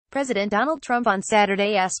President Donald Trump on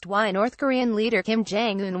Saturday asked why North Korean leader Kim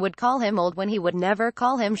Jong-un would call him old when he would never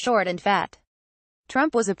call him short and fat.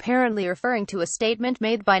 Trump was apparently referring to a statement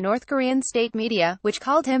made by North Korean state media, which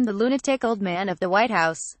called him the lunatic old man of the White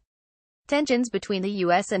House. Tensions between the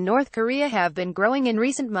U.S. and North Korea have been growing in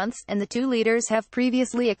recent months, and the two leaders have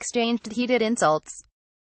previously exchanged heated insults.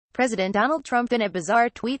 President Donald Trump in a bizarre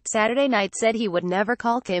tweet Saturday night said he would never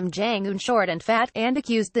call Kim Jong-un short and fat, and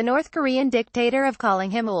accused the North Korean dictator of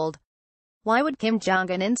calling him old. Why would Kim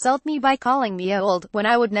Jong-un insult me by calling me old, when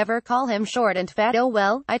I would never call him short and fat? Oh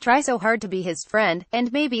well, I try so hard to be his friend,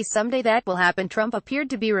 and maybe someday that will happen. Trump appeared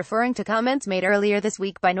to be referring to comments made earlier this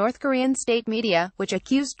week by North Korean state media, which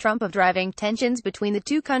accused Trump of driving tensions between the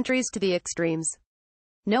two countries to the extremes.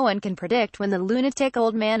 No one can predict when the lunatic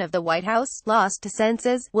old man of the White House, lost to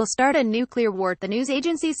senses, will start a nuclear war, the news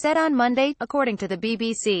agency said on Monday, according to the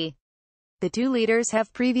BBC. The two leaders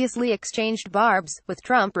have previously exchanged barbs, with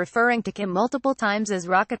Trump referring to Kim multiple times as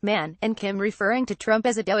Rocket Man, and Kim referring to Trump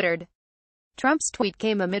as a dotard. Trump's tweet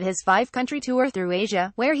came amid his five-country tour through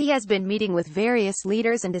Asia, where he has been meeting with various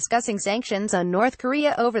leaders and discussing sanctions on North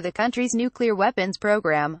Korea over the country's nuclear weapons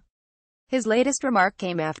program. His latest remark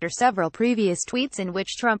came after several previous tweets in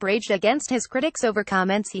which Trump raged against his critics over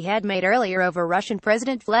comments he had made earlier over Russian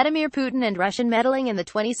President Vladimir Putin and Russian meddling in the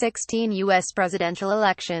 2016 U.S. presidential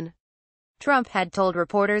election. Trump had told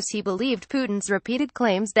reporters he believed Putin's repeated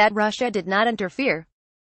claims that Russia did not interfere.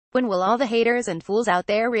 When will all the haters and fools out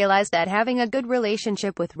there realize that having a good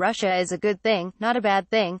relationship with Russia is a good thing, not a bad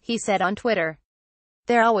thing, he said on Twitter.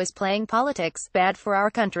 They're always playing politics, bad for our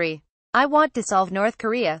country. I want to solve North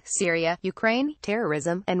Korea, Syria, Ukraine,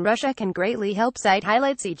 terrorism, and Russia can greatly help. Site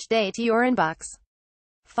highlights each day to your inbox.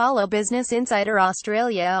 Follow Business Insider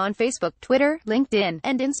Australia on Facebook, Twitter, LinkedIn,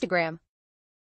 and Instagram.